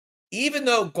even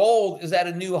though gold is at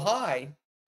a new high,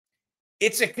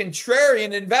 it's a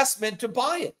contrarian investment to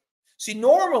buy it. See,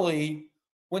 normally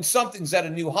when something's at a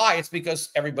new high, it's because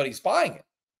everybody's buying it,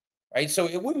 right? So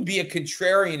it wouldn't be a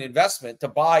contrarian investment to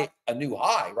buy a new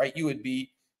high, right? You would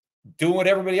be doing what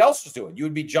everybody else is doing. You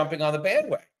would be jumping on the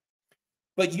bandwagon.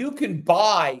 But you can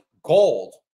buy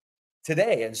gold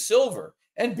today and silver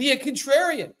and be a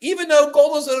contrarian, even though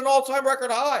gold is at an all-time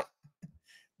record high.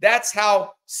 That's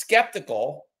how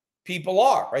skeptical people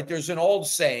are, right? There's an old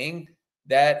saying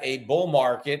that a bull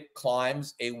market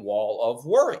climbs a wall of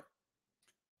worry.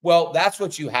 Well, that's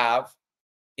what you have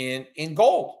in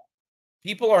gold.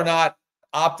 People are not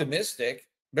optimistic.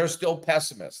 They're still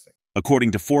pessimistic.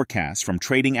 According to forecasts from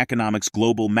Trading Economics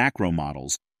global macro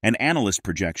models and analyst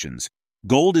projections,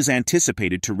 gold is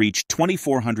anticipated to reach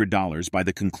 $2,400 by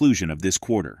the conclusion of this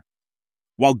quarter.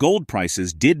 While gold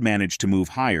prices did manage to move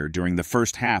higher during the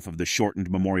first half of the shortened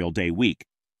Memorial Day week,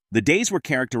 the days were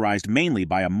characterized mainly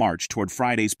by a march toward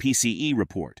Friday's PCE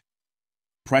report.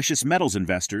 Precious metals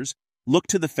investors look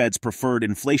to the Fed's preferred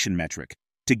inflation metric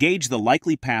to gauge the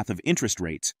likely path of interest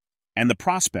rates and the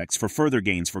prospects for further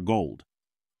gains for gold.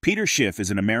 PeterSchiff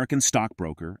is an American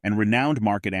stockbroker and renowned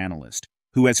market analyst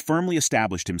who has firmly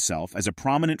established himself as a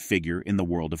prominent figure in the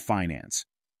world of finance.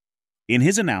 In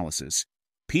his analysis,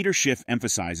 PeterSchiff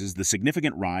emphasizes the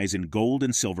significant rise in gold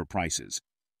and silver prices,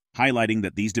 highlighting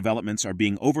that these developments are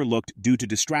being overlooked due to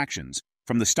distractions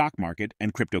from the stock market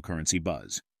and cryptocurrency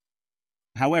buzz.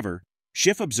 However,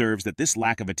 Schiff observes that this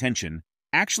lack of attention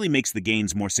actually makes the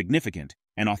gains more significant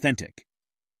and authentic.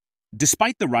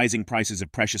 Despite the rising prices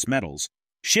of precious metals,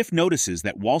 Schiff notices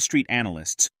that Wall Street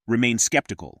analysts remain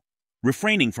skeptical,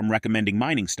 refraining from recommending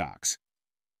mining stocks.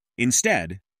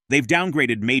 Instead, they've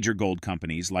downgraded major gold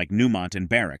companies like Newmont and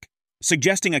Barrick,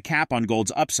 suggesting a cap on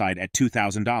gold's upside at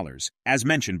 $2,000, as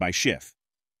mentioned by Schiff.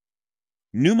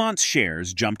 Newmont's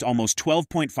shares jumped almost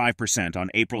 12.5% on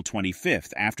April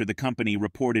 25th after the company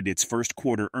reported its first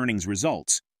quarter earnings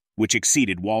results, which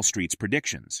exceeded Wall Street's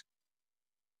predictions.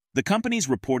 The company's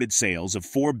reported sales of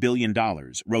 $4 billion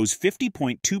rose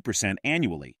 50.2%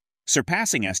 annually,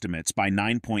 surpassing estimates by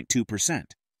 9.2%.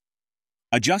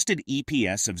 Adjusted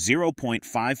EPS of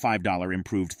 $0.55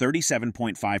 improved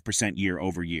 37.5% year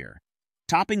over year,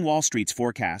 topping Wall Street's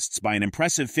forecasts by an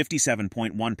impressive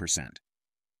 57.1%.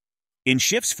 In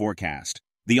Schiff's forecast,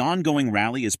 the ongoing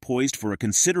rally is poised for a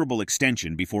considerable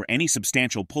extension before any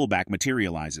substantial pullback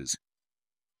materializes.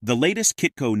 The latest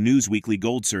Kitco Newsweekly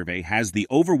Gold Survey has the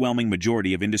overwhelming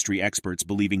majority of industry experts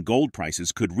believing gold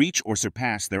prices could reach or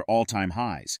surpass their all-time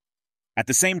highs. At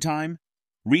the same time,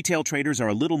 retail traders are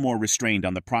a little more restrained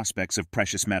on the prospects of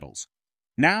precious metals.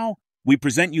 Now, we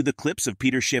present you the clips of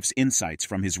PeterSchiff's insights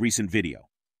from his recent video.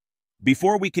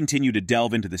 Before we continue to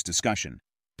delve into this discussion,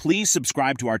 please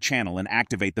subscribe to our channel and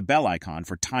activate the bell icon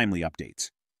for timely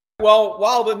updates. Well,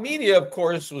 while the media, of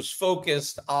course, was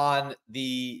focused on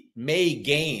the May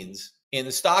gains in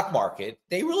the stock market,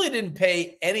 they really didn't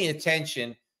pay any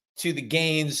attention to the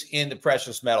gains in the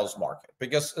precious metals market.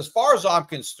 Because as far as I'm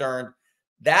concerned,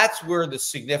 that's where the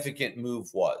significant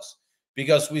move was.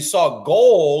 Because we saw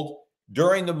gold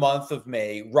during the month of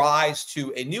May rise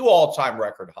to a new all-time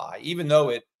record high, even though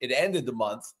it ended the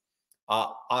month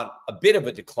on a bit of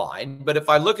a decline. But if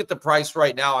I look at the price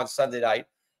right now on Sunday night,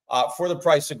 for the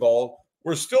price of gold,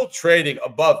 we're still trading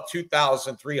above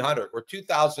 2,300. We're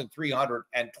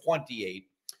 2,328.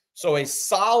 So a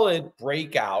solid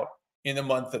breakout in the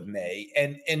month of May.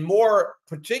 And more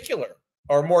particular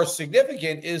or more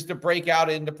significant is the breakout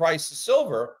in the price of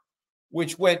silver,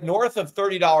 which went north of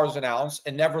 $30 an ounce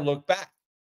and never looked back.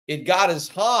 It got as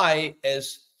high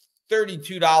as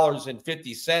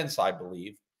 $32.50, I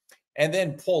believe, and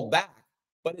then pulled back.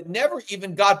 But it never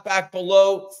even got back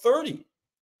below 30.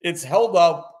 It's held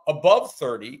up above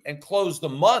 30 and closed the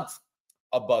month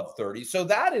above 30. So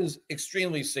that is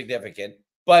extremely significant.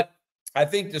 But I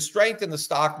think the strength in the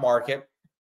stock market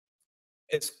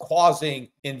is causing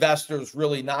investors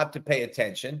really not to pay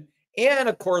attention. And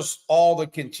of course, all the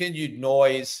continued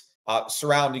noise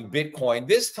surrounding Bitcoin.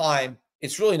 This time,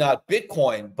 it's really not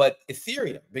Bitcoin, but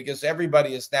Ethereum, because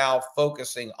everybody is now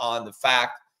focusing on the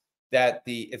fact that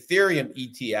the Ethereum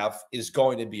ETF is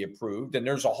going to be approved. And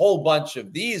there's a whole bunch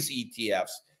of these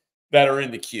ETFs that are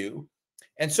in the queue.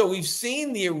 And so we've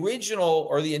seen the original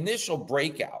or the initial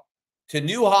breakout to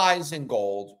new highs in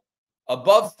gold,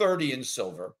 above 30 in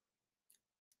silver,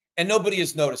 and nobody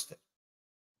has noticed it.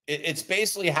 It's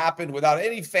basically happened without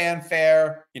any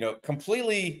fanfare,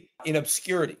 completely in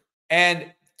obscurity.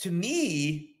 And to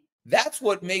me, that's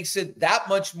what makes it that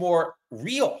much more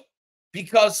real,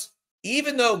 because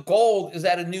even though gold is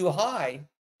at a new high,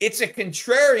 it's a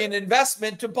contrarian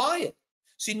investment to buy it.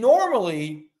 See,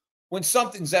 normally when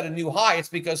something's at a new high, it's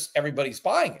because everybody's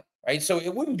buying it, right? So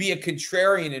it wouldn't be a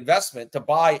contrarian investment to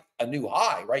buy a new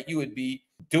high, right? You would be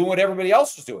doing what everybody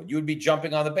else is doing. You would be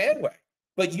jumping on the bandwagon.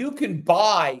 But you can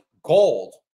buy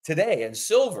gold today and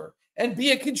silver and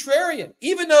be a contrarian,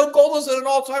 even though gold is at an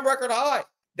all-time record high.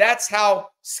 That's how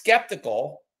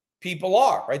skeptical people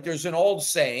are, right? There's an old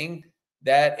saying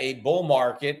that a bull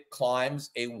market climbs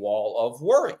a wall of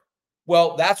worry.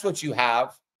 Well, that's what you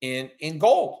have in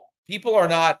gold. People are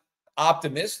not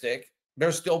optimistic.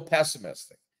 They're still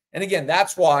pessimistic. And again,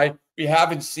 that's why we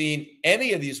haven't seen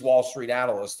any of these Wall Street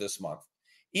analysts this month,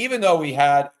 even though we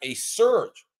had a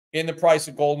surge in the price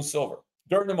of gold and silver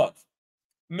during the month.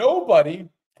 Nobody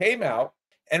came out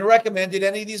and recommended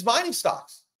any of these mining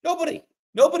stocks. Nobody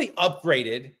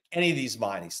upgraded any of these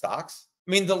mining stocks.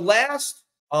 I mean, the last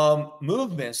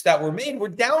movements that were made were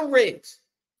downgrades.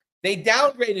 They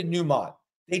downgraded Newmont.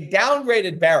 They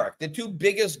downgraded Barrick. The two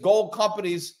biggest gold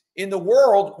companies in the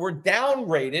world were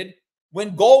downgraded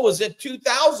when gold was at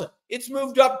 2,000. It's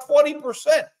moved up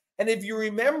 20%. And if you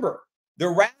remember, the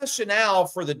rationale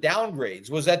for the downgrades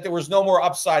was that there was no more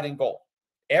upside in gold.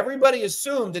 Everybody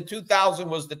assumed that 2,000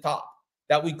 was the top,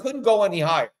 that we couldn't go any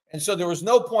higher. And so there was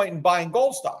no point in buying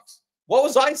gold stocks. What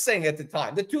was I saying at the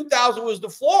time? The 2,000 was the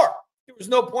floor. There was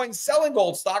no point in selling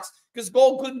gold stocks because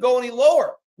gold couldn't go any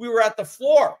lower. We were at the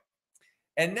floor.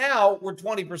 And now we're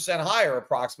 20% higher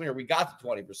approximately, or we got to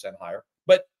 20% higher.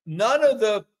 But none of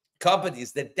the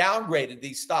companies that downgraded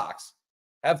these stocks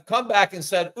have come back and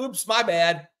said, oops, my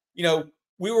bad.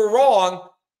 We were wrong.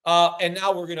 And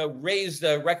now we're going to raise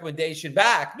the recommendation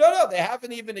back. No, they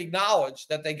haven't even acknowledged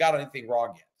that they got anything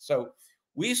wrong yet. So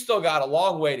we still got a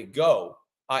long way to go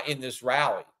in this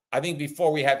rally, I think,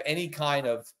 before we have any kind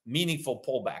of meaningful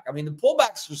pullback. I mean, the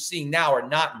pullbacks we're seeing now are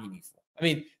not meaningful. I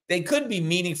mean, they could be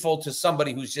meaningful to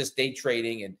somebody who's just day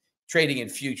trading and trading in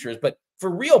futures, but for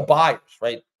real buyers,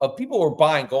 right, of people who are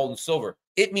buying gold and silver,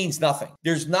 it means nothing.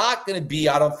 There's not going to be,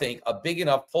 I don't think, a big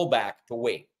enough pullback to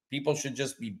wait. People should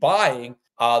just be buying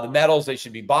the metals. They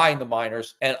should be buying the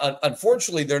miners. And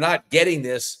unfortunately, they're not getting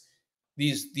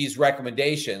these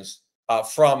recommendations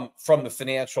from the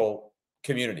financial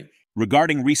community.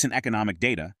 Regarding recent economic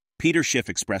data, PeterSchiff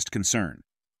expressed concern,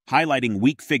 highlighting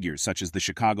weak figures such as the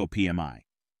Chicago PMI.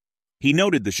 He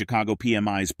noted the Chicago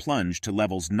PMI's plunge to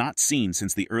levels not seen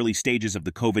since the early stages of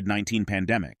the COVID-19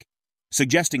 pandemic,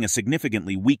 suggesting a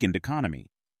significantly weakened economy.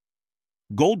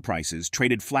 Gold prices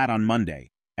traded flat on Monday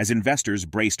as investors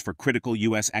braced for critical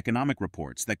U.S. economic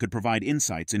reports that could provide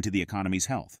insights into the economy's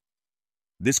health.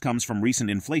 This comes from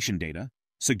recent inflation data,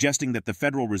 suggesting that the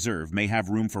Federal Reserve may have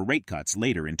room for rate cuts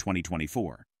later in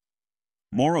 2024.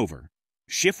 Moreover,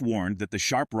 Schiff warned that the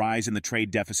sharp rise in the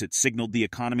trade deficit signaled the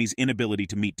economy's inability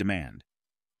to meet demand.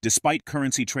 Despite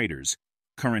currency traders'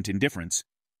 current indifference,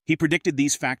 he predicted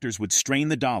these factors would strain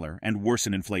the dollar and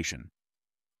worsen inflation.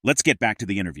 Let's get back to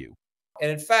the interview.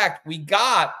 And in fact, we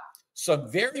got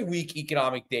some very weak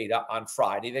economic data on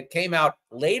Friday that came out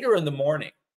later in the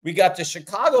morning. We got the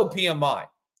Chicago PMI.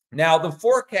 Now, the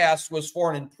forecast was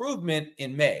for an improvement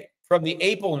in May from the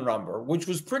April number, which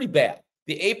was pretty bad.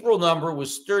 The April number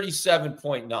was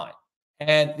 37.9,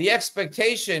 and the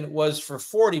expectation was for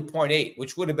 40.8,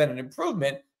 which would have been an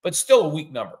improvement, but still a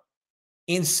weak number.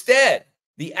 Instead,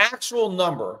 the actual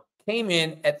number came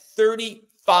in at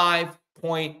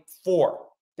 35.4.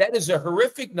 That is a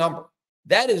horrific number.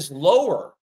 That is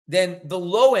lower than the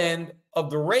low end of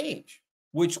the range,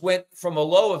 which went from a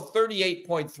low of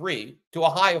 38.3 to a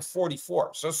high of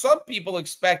 44. So some people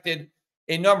expected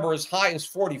a number as high as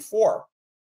 44.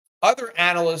 Other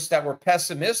analysts that were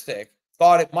pessimistic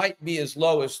thought it might be as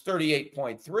low as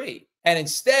 38.3. And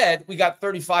instead, we got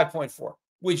 35.4,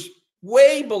 which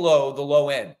way below the low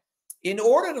end. In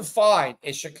order to find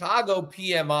a Chicago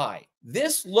PMI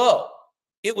this low,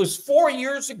 it was 4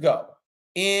 years ago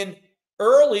in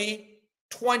early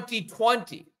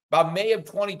 2020, about May of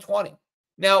 2020.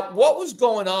 Now, what was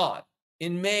going on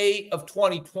in May of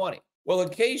 2020? Well, in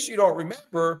case you don't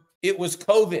remember, it was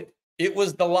COVID. It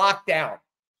was the lockdown.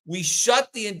 We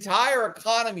shut the entire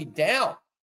economy down.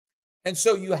 And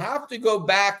so you have to go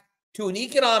back to an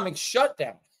economic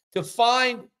shutdown to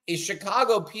find a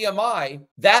Chicago PMI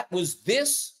that was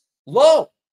this low.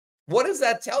 What does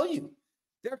that tell you?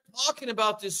 They're talking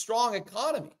about this strong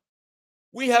economy.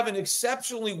 We have an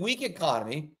exceptionally weak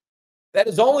economy that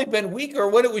has only been weaker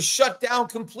when it was shut down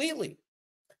completely.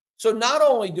 So not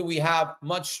only do we have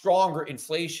much stronger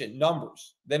inflation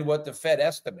numbers than what the Fed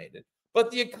estimated, but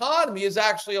the economy is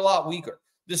actually a lot weaker.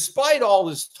 Despite all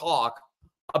this talk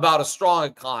about a strong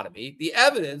economy, the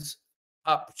evidence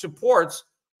supports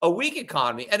a weak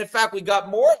economy. And in fact, we got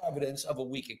more evidence of a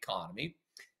weak economy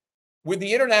with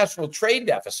the international trade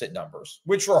deficit numbers,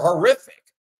 which were horrific.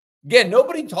 Again,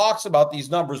 nobody talks about these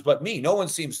numbers but me. No one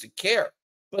seems to care.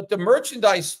 But the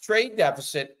merchandise trade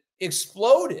deficit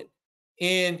exploded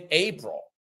in April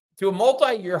to a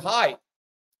multi-year high.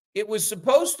 It was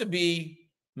supposed to be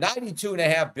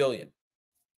 $92.5 billion,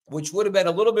 which would have been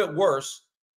a little bit worse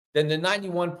than the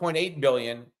 $91.8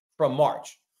 billion from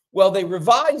March. Well, they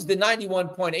revised the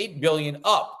 $91.8 billion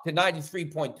up to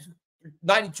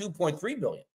 $92.3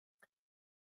 billion.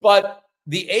 But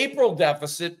the April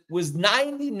deficit was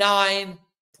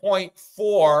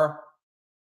 $99.4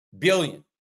 billion.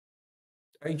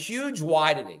 A huge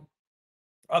widening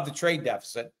of the trade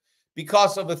deficit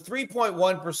because of a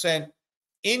 3.1%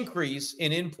 increase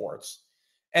in imports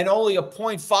and only a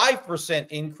 0.5%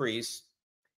 increase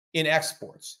in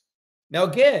exports. Now,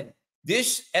 again,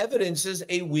 this evidences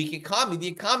a weak economy. The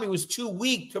economy was too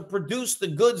weak to produce the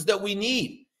goods that we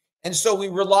need. And so we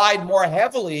relied more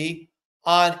heavily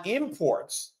on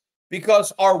imports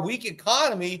because our weak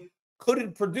economy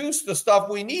couldn't produce the stuff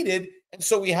we needed. And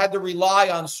so we had to rely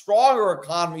on stronger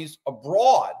economies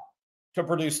abroad to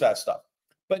produce that stuff.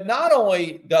 But not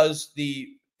only does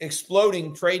the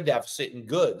exploding trade deficit in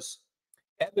goods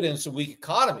evidence a weak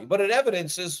economy, but it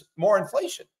evidences more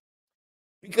inflation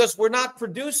because we're not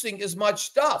producing as much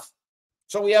stuff.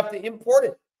 So we have to import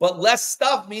it. But less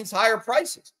stuff means higher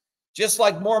prices, just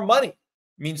like more money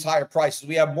means higher prices.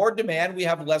 We have more demand, we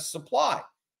have less supply.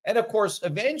 And of course,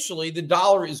 eventually the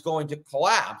dollar is going to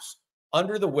collapse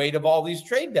under the weight of all these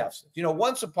trade deficits. You know,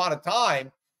 once upon a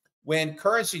time, when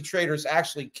currency traders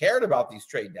actually cared about these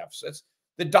trade deficits,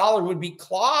 the dollar would be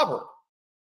clobbered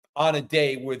on a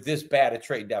day with this bad a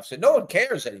trade deficit. No one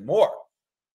cares anymore.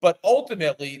 But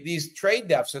ultimately, these trade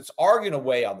deficits are going to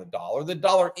weigh on the dollar. The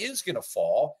dollar is going to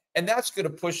fall, and that's going to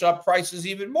push up prices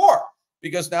even more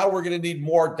because now we're going to need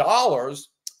more dollars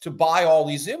to buy all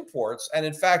these imports. And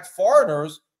in fact,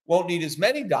 foreigners won't need as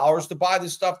many dollars to buy the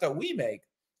stuff that we make.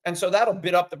 And so that'll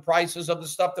bid up the prices of the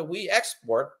stuff that we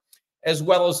export as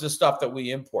well as the stuff that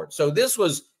we import. So this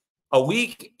was a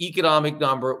weak economic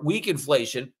number, weak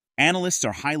inflation. Analysts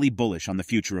are highly bullish on the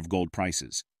future of gold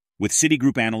prices, with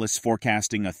Citigroup analysts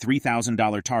forecasting a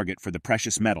 $3,000 target for the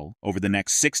precious metal over the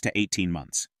next 6 to 18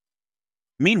 months.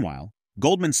 Meanwhile,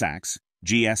 Goldman Sachs,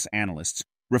 GS analysts,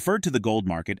 referred to the gold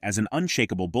market as an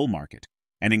unshakable bull market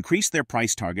and increased their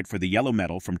price target for the yellow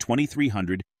metal from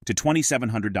 $2,300 to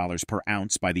 $2,700 per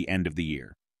ounce by the end of the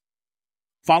year.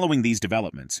 Following these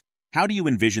developments, how do you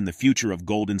envision the future of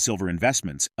gold and silver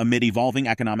investments amid evolving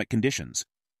economic conditions?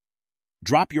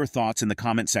 Drop your thoughts in the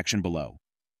comment section below.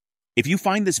 If you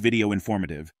find this video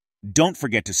informative, don't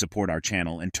forget to support our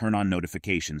channel and turn on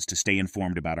notifications to stay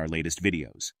informed about our latest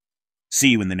videos. See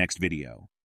you in the next video.